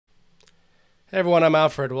Hey everyone, I'm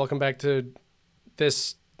Alfred. Welcome back to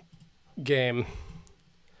this game.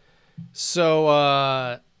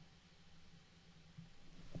 So,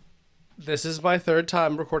 this is my third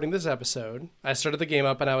time recording this episode. I started the game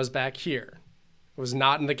up and I was back here. I was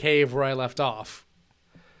not in the cave where I left off.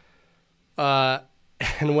 And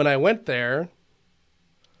when I went there,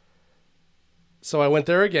 so I went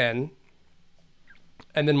there again,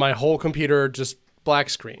 and then my whole computer just black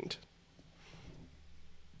screened.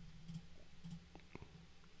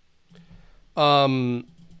 And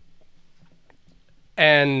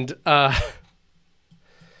there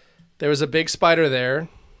was a big spider there,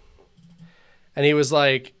 and he was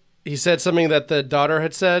like, he said something that the daughter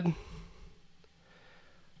had said.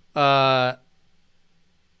 And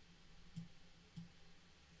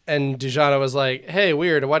Dujanah was like, hey,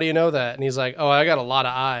 weird, why do you know that? And he's like, oh, I got a lot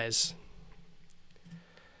of eyes.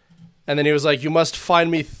 And then he was like, you must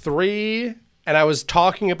find me 3. And I was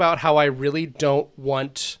talking about how I really don't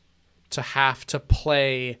want to have to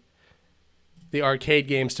play the arcade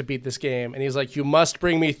games to beat this game. And he's like, you must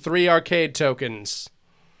bring me 3 arcade tokens.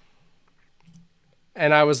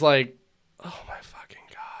 And I was like, oh my fucking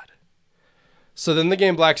God. So then the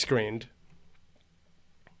game black screened.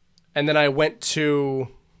 And then I went to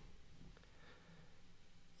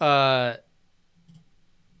the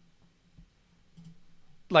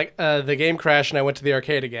game crashed and I went to the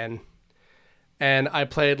arcade again. And I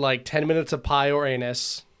played like 10 minutes of Pi or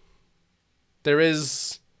Anus. There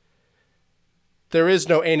is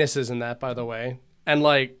no anuses in that, by the way. And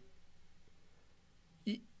like,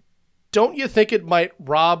 don't you think it might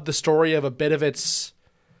rob the story of a bit of its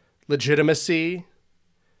legitimacy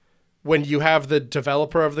when you have the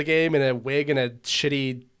developer of the game in a wig and a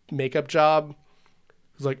shitty makeup job?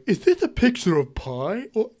 It's like, is this a picture of Pi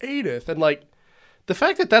or Anus? And like, the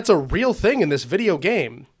fact that that's a real thing in this video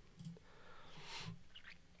game.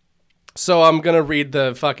 So I'm going to read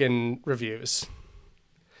the fucking reviews.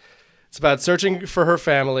 It's about searching for her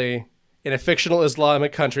family in a fictional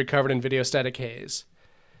Islamic country covered in video static haze.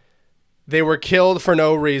 They were killed for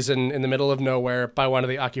no reason in the middle of nowhere by one of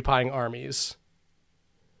the occupying armies.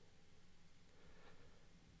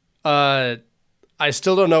 I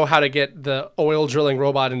still don't know how to get the oil drilling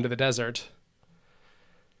robot into the desert.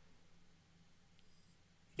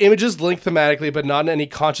 Images link thematically, but not in any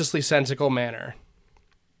consciously sensical manner.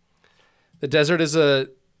 The desert is a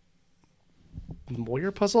Moyer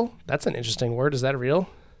puzzle? That's an interesting word. Is that real?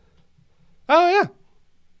 Oh, yeah.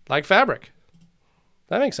 Like fabric.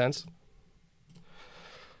 That makes sense.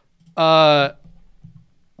 Even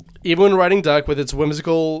when writing Duck with its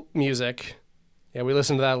whimsical music, yeah, we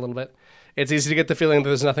listened to that a little bit, it's easy to get the feeling that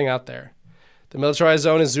there's nothing out there. The militarized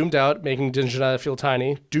zone is zoomed out, making Dujanah feel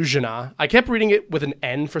tiny. Dujanah. I kept reading it with an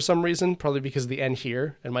N for some reason, probably because of the N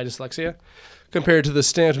here and my dyslexia, compared to the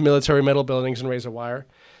stamped military metal buildings and razor wire.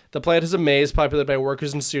 The planet is a maze populated by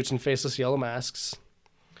workers in suits and faceless yellow masks.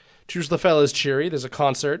 Choose the Fell is cheery. There's a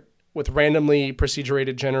concert with randomly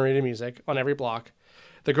procedurated generated music on every block.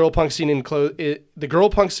 The girl punk scene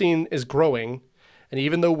is growing, and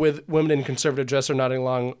even though women in conservative dress are nodding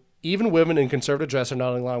along,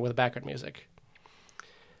 with background music.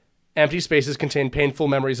 Empty spaces contain painful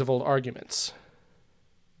memories of old arguments.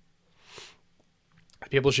 The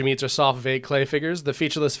people she meets are soft, vague clay figures. The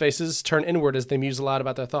featureless faces turn inward as they muse aloud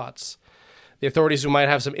about their thoughts. The authorities who might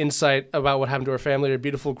have some insight about what happened to her family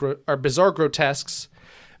are bizarre grotesques,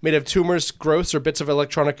 made of tumors, growths, or bits of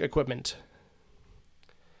electronic equipment.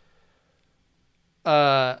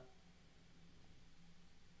 We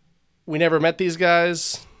never met these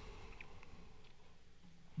guys.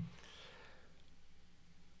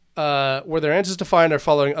 Where their answers to find are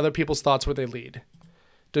following other people's thoughts where they lead.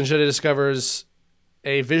 Dujanah discovers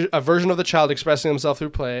a version of the child expressing himself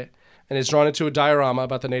through play and is drawn into a diorama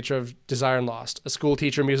about the nature of desire and lost. A school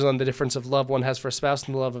teacher muses on the difference of love one has for a spouse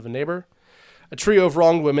and the love of a neighbor. A trio of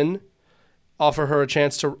wronged women offer her a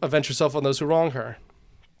chance to avenge herself on those who wrong her.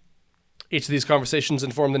 Each of these conversations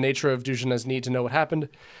inform the nature of Dujanah's need to know what happened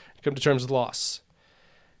and come to terms with loss.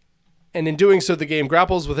 And in doing so, the game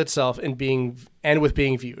grapples with itself and with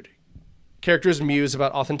being viewed. Characters muse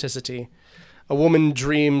about authenticity. A woman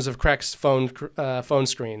dreams of cracked phone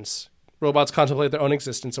screens. Robots contemplate their own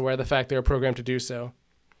existence, aware of the fact they are programmed to do so.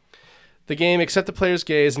 The game accepts the player's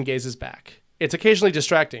gaze and gazes back. It's occasionally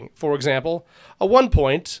distracting. For example, at one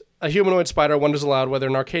point, a humanoid spider wonders aloud whether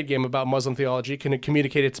an arcade game about Muslim theology can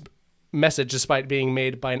communicate its message despite being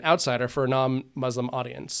made by an outsider for a non-Muslim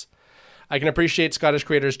audience. I can appreciate Scottish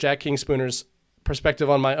creators Jack King Spooner's perspective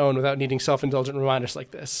on my own without needing self-indulgent reminders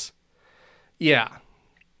like this. Yeah.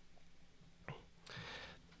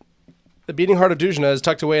 The beating heart of Dujanah is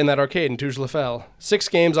tucked away in that arcade in Toulouse Lafelle. 6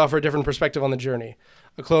 games offer a different perspective on the journey.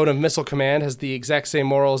 A clone of Missile Command has the exact same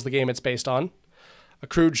moral as the game it's based on. A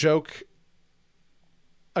crude joke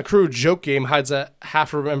game hides a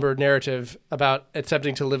half-remembered narrative about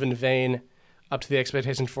attempting to live in vain up to the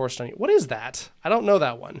expectation forced on you. What is that? I don't know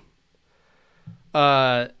that one.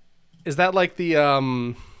 Is that like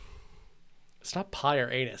the, it's not Pi or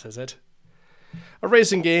Anus, is it? A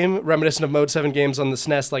racing game, reminiscent of Mode 7 games on the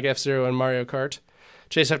SNES like F-Zero and Mario Kart.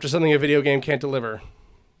 Chase after something a video game can't deliver.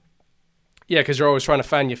 Yeah, because you're always trying to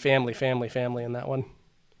find your family in that one.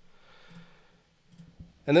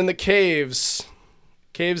 And then the Caves.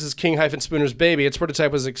 Caves is King-Spooner's baby. Its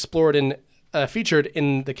prototype was featured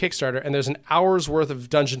in the Kickstarter, and there's an hour's worth of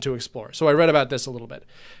dungeon to explore. So I read about this a little bit.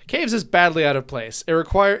 Caves is badly out of place.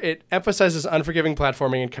 It emphasizes unforgiving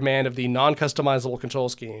platforming and command of the non-customizable control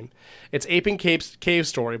scheme. It's aping Cave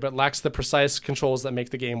story, but lacks the precise controls that make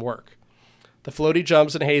the game work. The floaty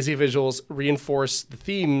jumps and hazy visuals reinforce the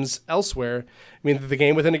themes elsewhere, meaning that the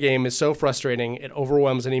game within a game is so frustrating it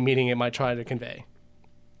overwhelms any meaning it might try to convey.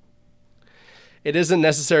 It isn't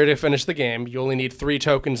necessary to finish the game. You only need 3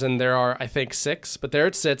 tokens, and there are, I think, 6, but there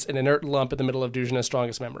it sits, an inert lump in the middle of Dujanah's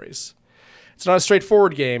strongest memories. It's not a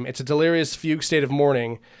straightforward game. It's a delirious fugue state of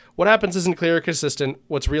mourning. What happens isn't clear or consistent.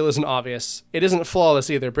 What's real isn't obvious. It isn't flawless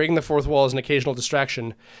either. Breaking the fourth wall is an occasional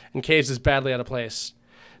distraction, and Caves is badly out of place.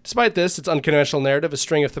 Despite this, its unconventional narrative, a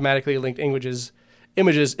string of thematically linked images,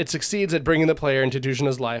 it succeeds at bringing the player into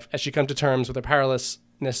Dujanah's life as she comes to terms with her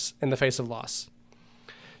powerlessness in the face of loss.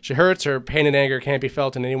 She hurts, her pain and anger can't be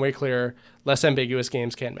felt in any way clearer, less ambiguous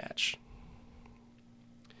games can't match.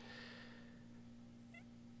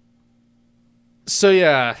 So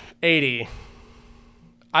yeah, 80.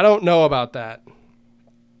 I don't know about that.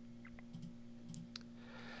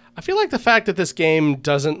 I feel like the fact that this game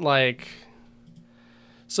doesn't like...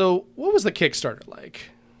 So, what was the Kickstarter like?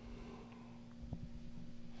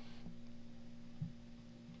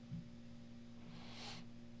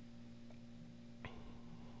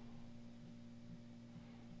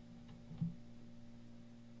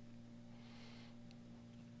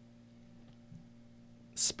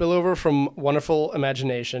 Spillover from wonderful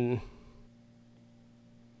imagination,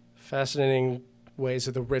 fascinating ways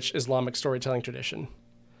of the rich Islamic storytelling tradition.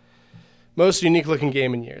 Most unique looking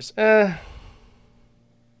game in years.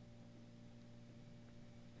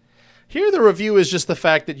 Here the review is just the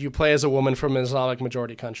fact that you play as a woman from an Islamic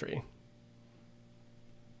majority country.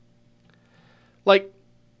 Like,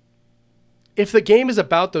 if the game is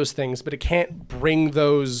about those things, but it can't bring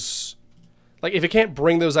those... Like, if it can't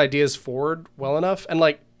bring those ideas forward well enough, and,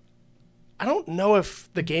 like, I don't know if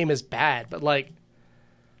the game is bad, but, like,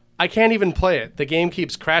 I can't even play it. The game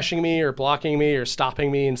keeps crashing me or blocking me or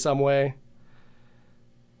stopping me in some way.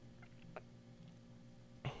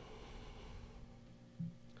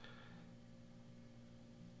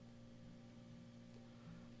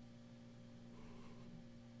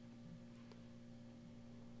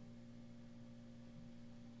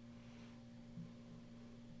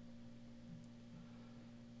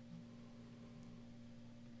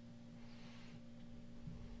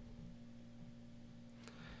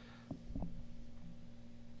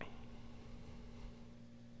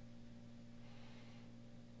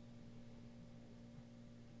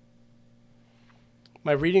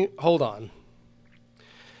 My reading... Hold on.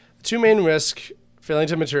 The 2 main risks failing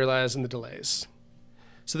to materialize in the delays.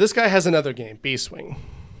 So this guy has another game, B-Swing.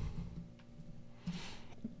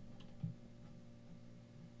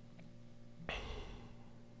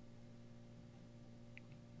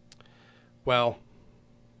 Well,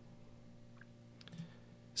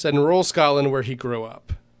 set in rural Scotland where he grew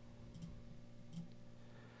up.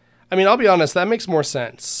 I mean, I'll be honest, that makes more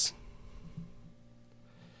sense.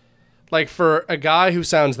 Like, for a guy who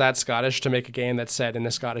sounds that Scottish to make a game that's set in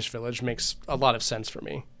a Scottish village makes a lot of sense for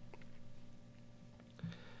me.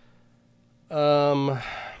 To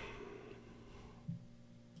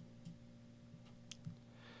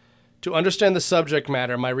understand the subject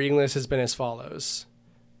matter, my reading list has been as follows.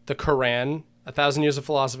 The Quran, 1,000 Years of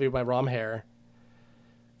Philosophy by Ram Hare.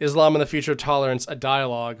 Islam and the Future of Tolerance, a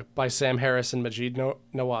Dialogue by Sam Harris and Majid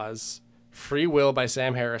Nawaz. Free Will by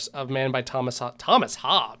Sam Harris. Of Man by Thomas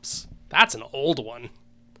Hobbes. That's an old one.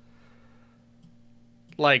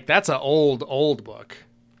 Like, that's an old book.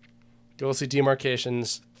 Dualistic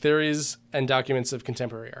Demarcations, Theories and Documents of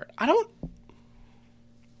Contemporary Art. I don't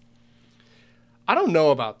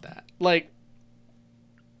know about that. Like,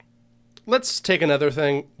 let's take another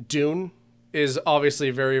thing. Dune is obviously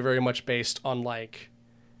very, very much based on, like,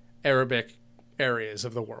 Arabic areas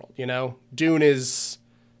of the world, you know? Dune is,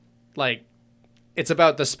 like, it's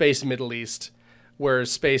about the space Middle East, where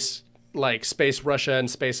space like space Russia and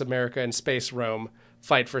space America and space Rome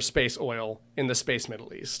fight for space oil in the space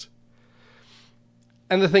Middle East.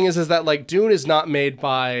 And the thing is that like Dune's made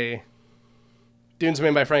by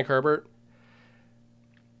Frank Herbert.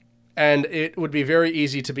 And it would be very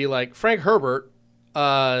easy to be like, Frank Herbert,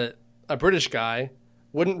 a British guy,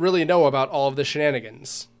 wouldn't really know about all of the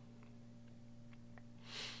shenanigans.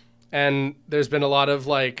 And there's been a lot of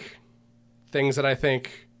like things that I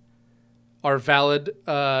think are valid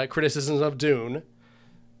criticisms of Dune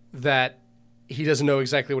that he doesn't know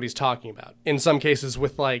exactly what he's talking about. In some cases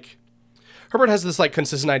with like, Herbert has this like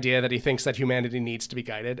consistent idea that he thinks that humanity needs to be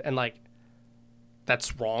guided, and like,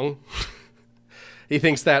 that's wrong. He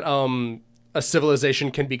thinks that a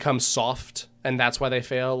civilization can become soft, and that's why they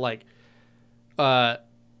fail. Like, and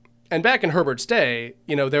back in Herbert's day,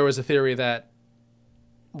 you know, there was a theory that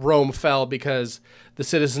Rome fell because the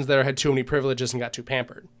citizens there had too many privileges and got too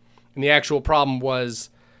pampered. And the actual problem was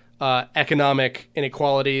economic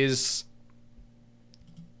inequalities,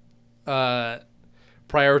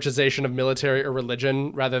 prioritization of military or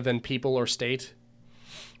religion rather than people or state.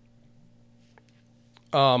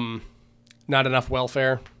 Not enough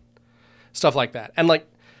welfare, stuff like that. And like,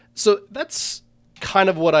 so that's kind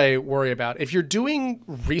of what I worry about. If you're doing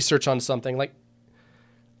research on something, like,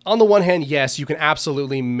 on the one hand, yes, you can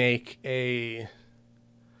absolutely make a,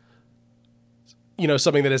 you know,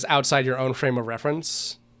 something that is outside your own frame of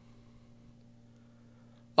reference.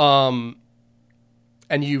 And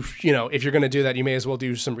you know, if you're going to do that, you may as well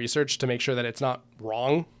do some research to make sure that it's not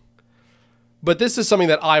wrong. But this is something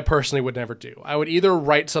that I personally would never do. I would either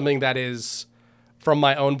write something that is from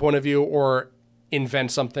my own point of view or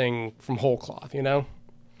invent something from whole cloth, you know?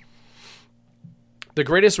 The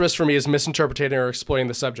greatest risk for me is misinterpreting or exploiting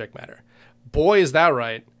the subject matter. Boy, is that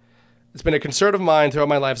right. It's been a concern of mine throughout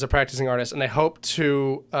my life as a practicing artist, and I hope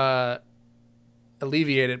to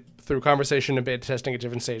alleviate it through conversation and beta testing at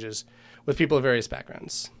different stages with people of various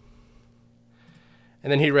backgrounds.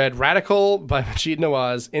 And then he read Radical by Majid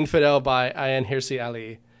Nawaz, Infidel by Ayan Hirsi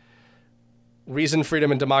Ali, Reason, Freedom,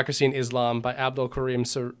 and Democracy in Islam by Abdul Karim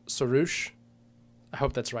Sarouche. I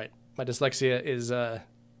hope that's right. My dyslexia is,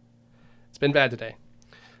 it's been bad today.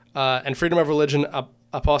 And Freedom of Religion,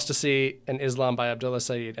 Apostasy, and Islam by Abdullah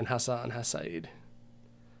Saeed and Hassan Hassaid.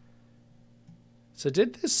 So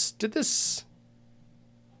did this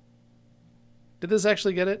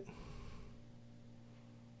actually get it?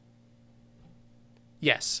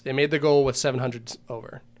 Yes, it made the goal with 700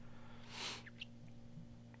 over.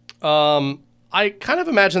 I kind of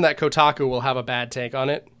imagine that Kotaku will have a bad take on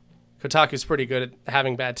it. Kotaku's pretty good at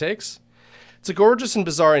having bad takes. It's a gorgeous and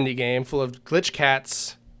bizarre indie game full of glitch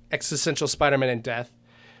cats, existential Spider-Man and death,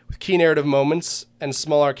 with key narrative moments and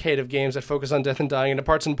small arcade of games that focus on death and dying and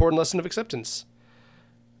imparts an important lesson of acceptance.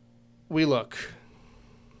 We look.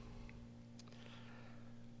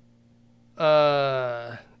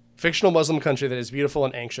 Fictional Muslim country that is beautiful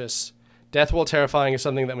and anxious. Death, while terrifying, is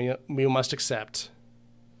something that we must accept.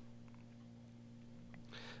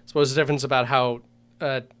 I suppose the difference about how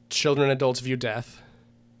children and adults view death.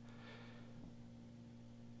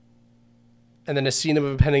 And then a scene of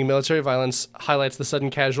impending military violence highlights the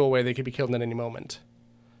sudden casual way they could be killed at any moment.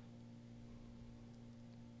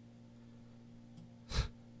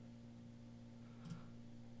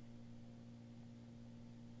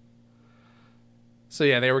 So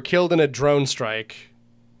yeah, they were killed in a drone strike.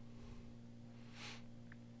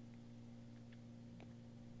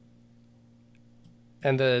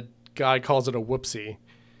 And the guy calls it a whoopsie.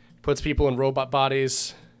 Puts people in robot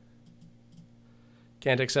bodies.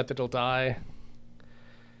 Can't accept that he'll die.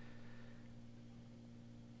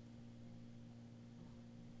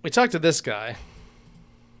 We talked to this guy.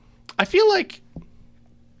 I feel like...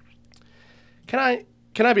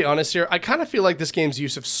 Can I be honest here? I kind of feel like this game's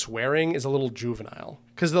use of swearing is a little juvenile.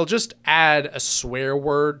 Because they'll just add a swear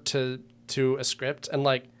word to a script. And,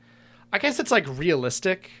 like, I guess it's, like,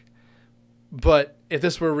 realistic. But if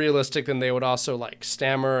this were realistic, then they would also, like,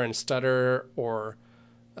 stammer and stutter. Or,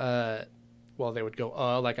 well, they would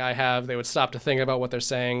go, like I have. They would stop to think about what they're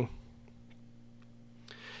saying.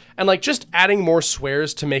 And, like, just adding more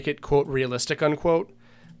swears to make it, quote, realistic, unquote,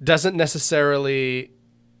 doesn't necessarily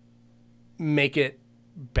make it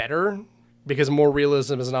better, because more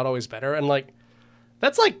realism is not always better. And like,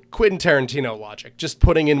 that's like Quentin Tarantino logic. Just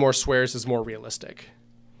putting in more swears is more realistic.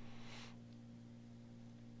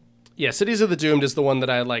 Yeah, Cities of the Doomed is the one that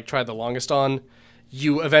I like tried the longest on.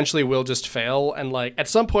 You eventually will just fail, and like at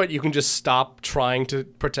some point you can just stop trying to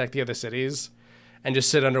protect the other cities and just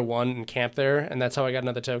sit under one and camp there, and that's how I got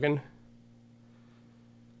another token.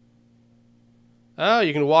 Oh,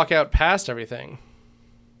 you can walk out past everything.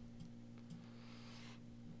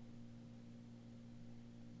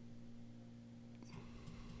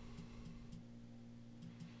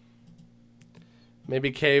 Maybe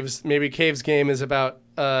Cave's game is about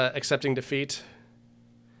accepting defeat.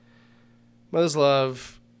 Mother's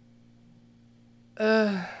Love.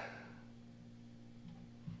 So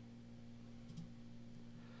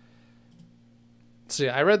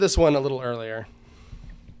yeah, I read this one a little earlier.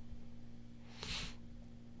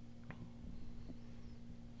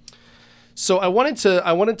 So I wanted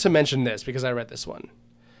to mention this because I read this one.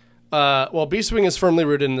 While Beastwing is firmly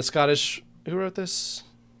rooted in the Scottish... Who wrote this?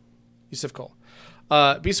 Yusuf Cole.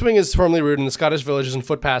 Beastwing is firmly rooted in the Scottish villages and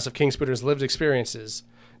footpaths of King Spooter's lived experiences.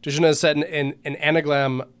 Dujanah is set in an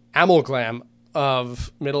amalgam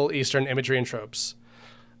of Middle Eastern imagery and tropes.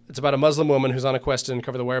 It's about a Muslim woman who's on a quest to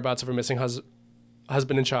uncover the whereabouts of her missing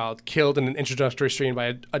husband and child, killed in an introductory scene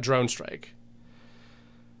by a drone strike.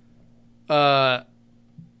 So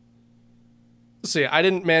yeah, I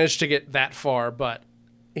didn't manage to get that far, but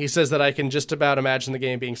he says that I can just about imagine the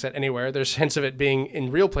game being set anywhere. There's hints of it being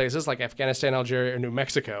in real places like Afghanistan, Algeria, or New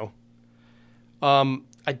Mexico.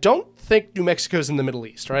 I don't think New Mexico's in the Middle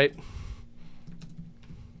East, right?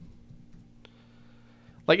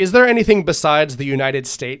 Like, is there anything besides the United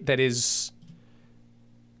States that is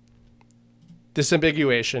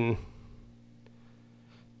disambiguation?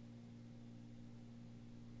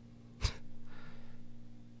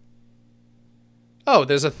 Oh,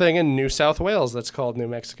 there's a thing in New South Wales that's called New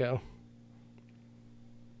Mexico.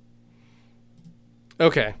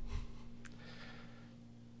 Okay.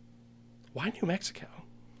 Why New Mexico?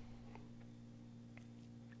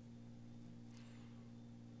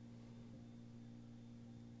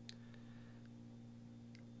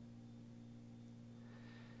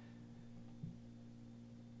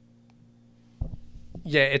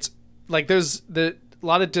 Yeah, it's like there's a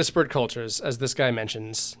lot of disparate cultures, as this guy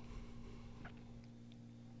mentions.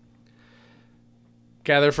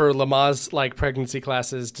 Gather for Lamaze-like pregnancy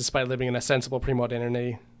classes despite living in a sensible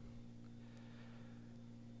pre-modernity.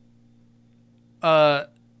 Yeah,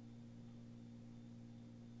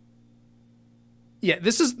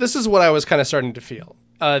 this is what I was kind of starting to feel.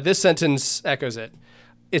 This sentence echoes it.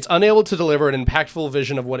 It's unable to deliver an impactful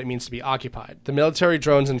vision of what it means to be occupied. The military,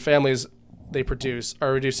 drones, and families they produce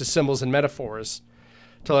are reduced to symbols and metaphors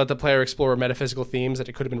to let the player explore metaphysical themes that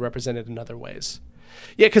it could have been represented in other ways.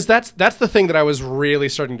 Yeah, because that's the thing that I was really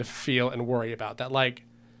starting to feel and worry about. That, like,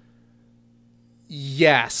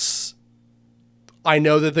 yes, I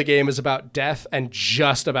know that the game is about death and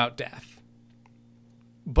just about death.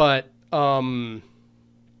 But,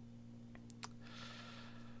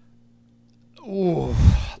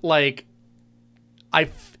 like, I'm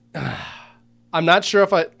not sure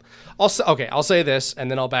if I'll say this and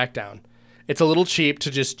then I'll back down. It's a little cheap to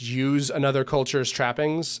just use another culture's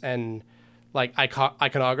trappings and like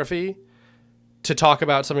iconography to talk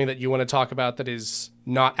about something that you want to talk about that is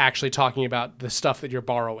not actually talking about the stuff that you're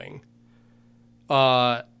borrowing.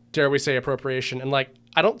 Dare we say appropriation? And like,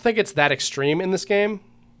 I don't think it's that extreme in this game.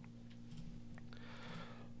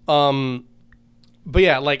 But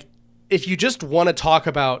yeah, like if you just want to talk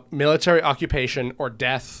about military occupation or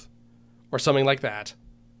death or something like that,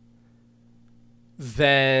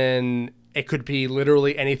 then it could be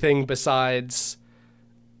literally anything besides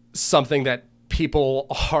something that people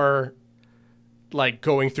are like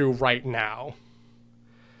going through right now.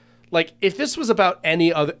 Like if this was about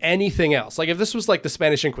anything else, like if this was like the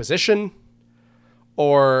Spanish Inquisition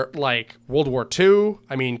or like World War II,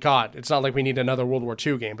 I mean, God, it's not like we need another World War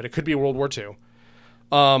II game, but it could be World War II.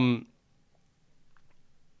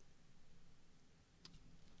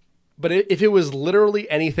 But if it was literally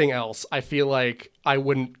anything else, I feel like I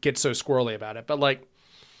wouldn't get so squirrely about it. But like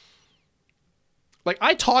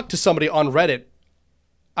I talked to somebody on Reddit.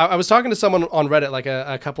 I was talking to someone on Reddit like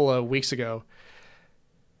a couple of weeks ago.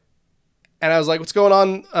 And I was like, what's going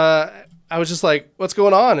on? I was just like, what's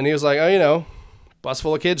going on? And he was like, oh, you know, bus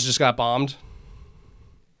full of kids just got bombed.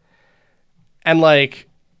 And like,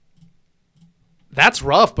 that's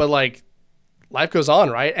rough, but like, life goes on,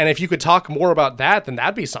 right? And if you could talk more about that, then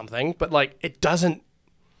that'd be something. But like, it doesn't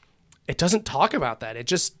talk about that. It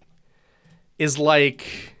just is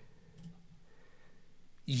like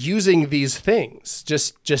using these things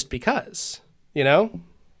just because, you know?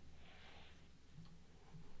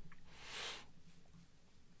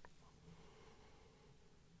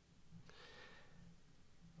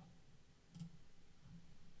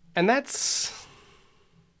 And that's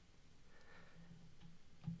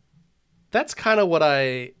kind of what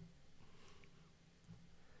I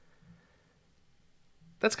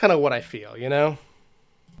feel, you know?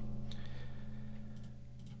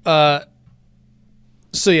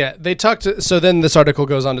 So yeah, so then this article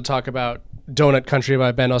goes on to talk about Donut Country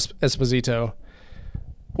by Ben Esposito,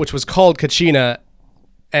 which was called Kachina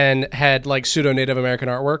and had like pseudo Native American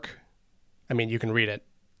artwork. I mean, you can read it.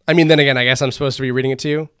 I mean, then again, I guess I'm supposed to be reading it to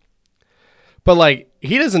you. But like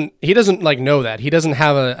he doesn't like know that. He doesn't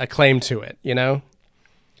have a claim to it, you know?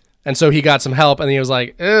 And so he got some help and he was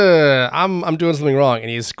like, I'm doing something wrong.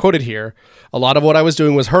 And he's quoted here, "A lot of what I was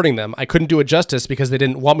doing was hurting them. I couldn't do it justice because they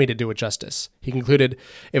didn't want me to do it justice." He concluded,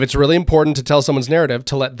 "If it's really important to tell someone's narrative,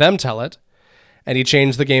 to let them tell it." And he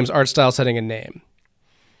changed the game's art style, setting, and name.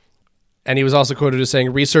 And he was also quoted as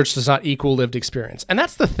saying, "Research does not equal lived experience." And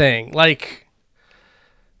that's the thing. Like,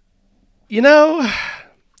 you know,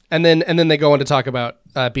 and then they go on to talk about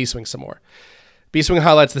B-Swing some more. B-Swing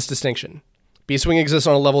highlights this distinction. B-Swing exists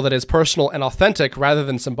on a level that is personal and authentic rather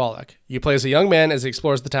than symbolic. You play as a young man as he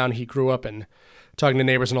explores the town he grew up in, talking to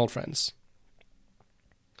neighbors and old friends.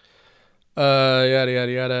 Yada,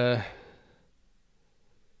 yada, yada.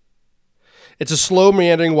 It's a slow,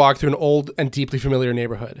 meandering walk through an old and deeply familiar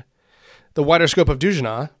neighborhood. The wider scope of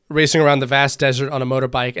Dujanah, racing around the vast desert on a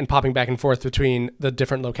motorbike and popping back and forth between the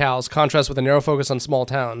different locales, contrasts with a narrow focus on small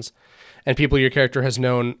towns and people your character has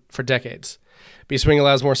known for decades. B-Swing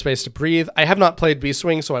allows more space to breathe. I have not played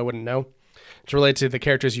B-Swing, so I wouldn't know. To relate to the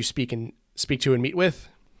characters you speak to and meet with.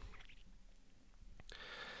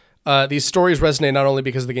 These stories resonate not only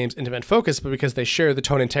because of the game's intimate focus, but because they share the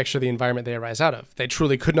tone and texture of the environment they arise out of. They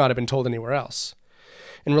truly could not have been told anywhere else.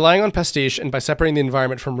 In relying on pastiche and by separating the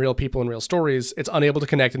environment from real people and real stories, it's unable to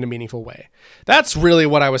connect in a meaningful way. That's really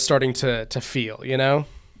what I was starting to feel, you know?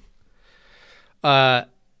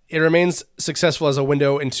 It remains successful as a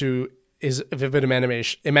window into his vivid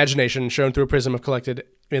imagination shown through a prism of collected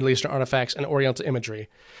Middle Eastern artifacts and Oriental imagery.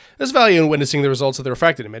 There's value in witnessing the results of the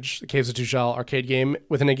refracted image. The Caves of Tujal arcade game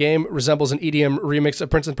within a game resembles an EDM remix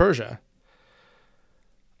of Prince of Persia.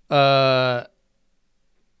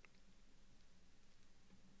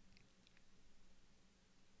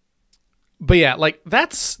 But yeah, like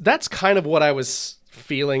that's kind of what I was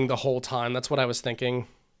feeling the whole time. That's what I was thinking.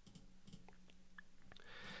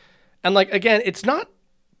 And like, again, it's not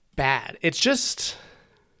bad. It's just,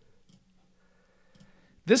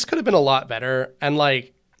 this could have been a lot better. And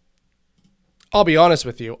like, I'll be honest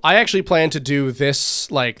with you, I actually planned to do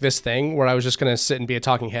this, like this thing where I was just going to sit and be a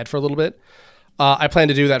talking head for a little bit. I planned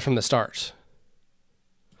to do that from the start.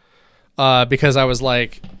 Because I was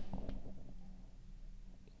like,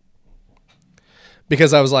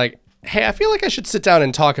 hey, I feel like I should sit down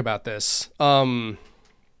and talk about this.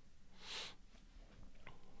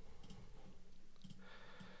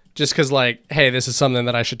 Just because, like, hey, this is something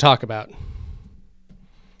that I should talk about.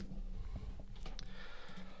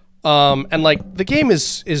 And like the game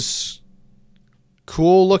is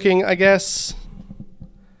cool looking, I guess.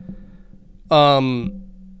 But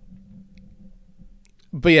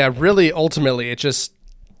yeah, really, ultimately, it just,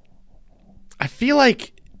 I feel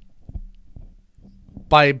like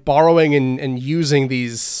by borrowing and using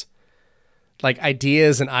these like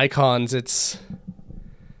ideas and icons, it's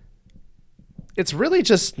really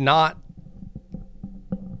just not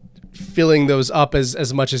filling those up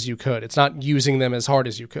as much as you could. It's not using them as hard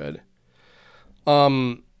as you could.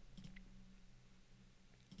 Yeah,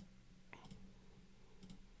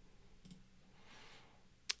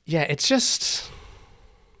 it's just,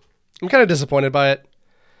 I'm kind of disappointed by it.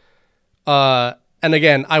 And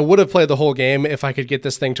again, I would have played the whole game if I could get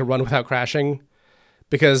this thing to run without crashing,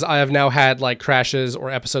 because I have now had like crashes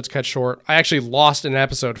or episodes cut short. I actually lost an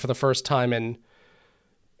episode for the first time in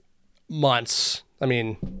months. I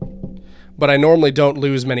mean, but I normally don't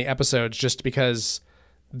lose many episodes just because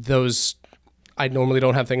I normally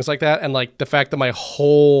don't have things like that. And like the fact that my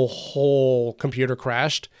whole computer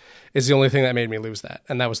crashed is the only thing that made me lose that.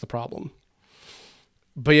 And that was the problem.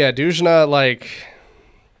 But yeah, Dujanah, like,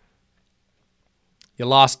 you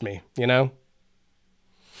lost me, you know?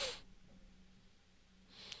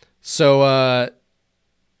 So,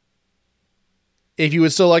 if you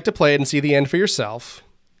would still like to play it and see the end for yourself,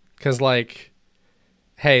 because, like,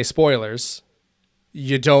 hey, spoilers,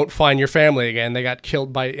 you don't find your family again. They got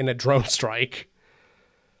killed in a drone strike.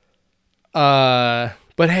 But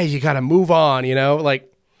hey, you got to move on, you know?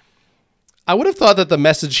 Like, I would have thought that the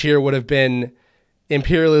message here would have been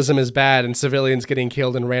imperialism is bad and civilians getting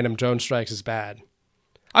killed in random drone strikes is bad.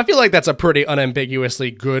 I feel like that's a pretty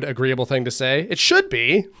unambiguously good, agreeable thing to say. It should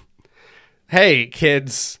be. Hey,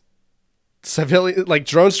 kids,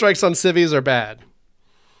 drone strikes on civvies are bad.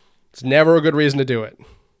 It's never a good reason to do it.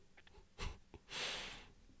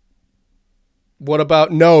 What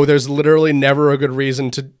about, no, there's literally never a good reason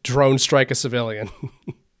to drone strike a civilian.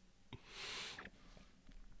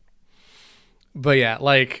 But yeah,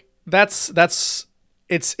 like, that's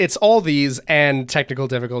it's all these and technical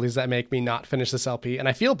difficulties that make me not finish this LP. And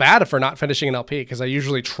I feel bad for not finishing an LP because I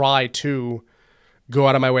usually try to go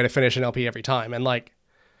out of my way to finish an LP every time. And like,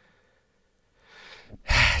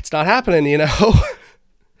 it's not happening, you know?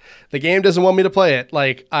 The game doesn't want me to play it.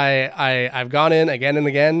 Like I've gone in again and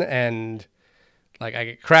again and like I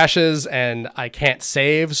get crashes and I can't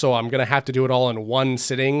save. So I'm going to have to do it all in one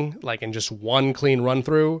sitting, like in just one clean run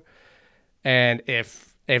through. And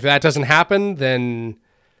if that doesn't happen, then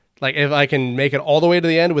like if I can make it all the way to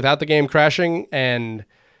the end without the game crashing and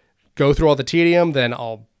go through all the tedium, then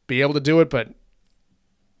I'll be able to do it. But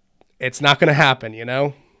it's not going to happen, you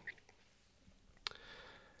know?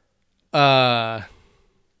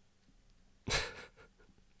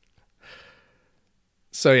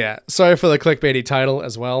 So yeah, sorry for the clickbaity title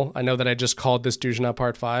as well. I know that I just called this Dujanah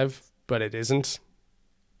Part 5, but it isn't.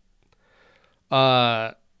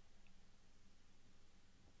 But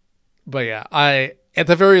yeah, at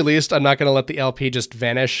the very least, I'm not going to let the LP just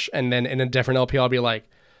vanish, and then in a different LP, I'll be like,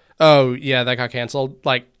 oh yeah, that got canceled.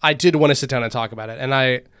 Like, I did want to sit down and talk about it, and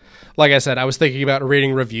like I said, I was thinking about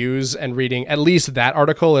reading reviews and reading at least that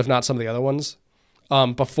article, if not some of the other ones,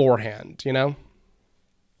 beforehand, you know?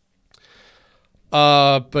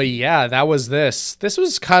 But yeah, that was this. This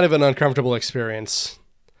was kind of an uncomfortable experience.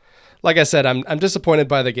 Like I said, I'm disappointed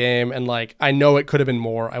by the game, and like, I know it could have been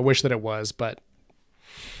more. I wish that it was, but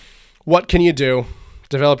what can you do?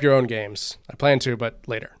 Develop your own games. I plan to, but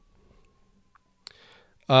later.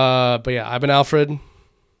 But yeah, I've been Alfred.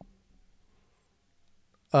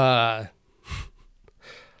 I'm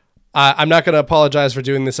not going to apologize for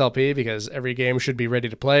doing this LP because every game should be ready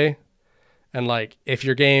to play. And like, if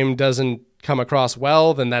your game doesn't come across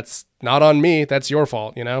well, then that's not on me. That's your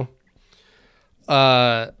fault, you know?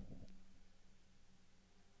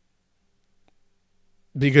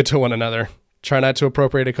 Be good to one another. Try not to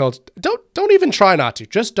appropriate a culture. Don't even try not to.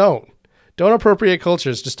 Just don't. Don't appropriate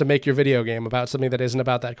cultures just to make your video game about something that isn't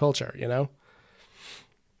about that culture, you know?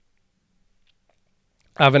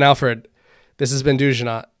 I've been Alfred. This has been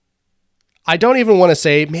Dujanah. I don't even want to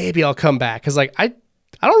say maybe I'll come back because like I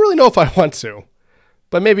don't really know if I want to.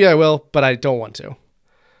 But maybe I will, but I don't want to.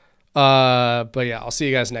 But yeah, I'll see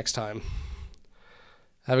you guys next time.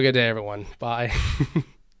 Have a good day, everyone. Bye.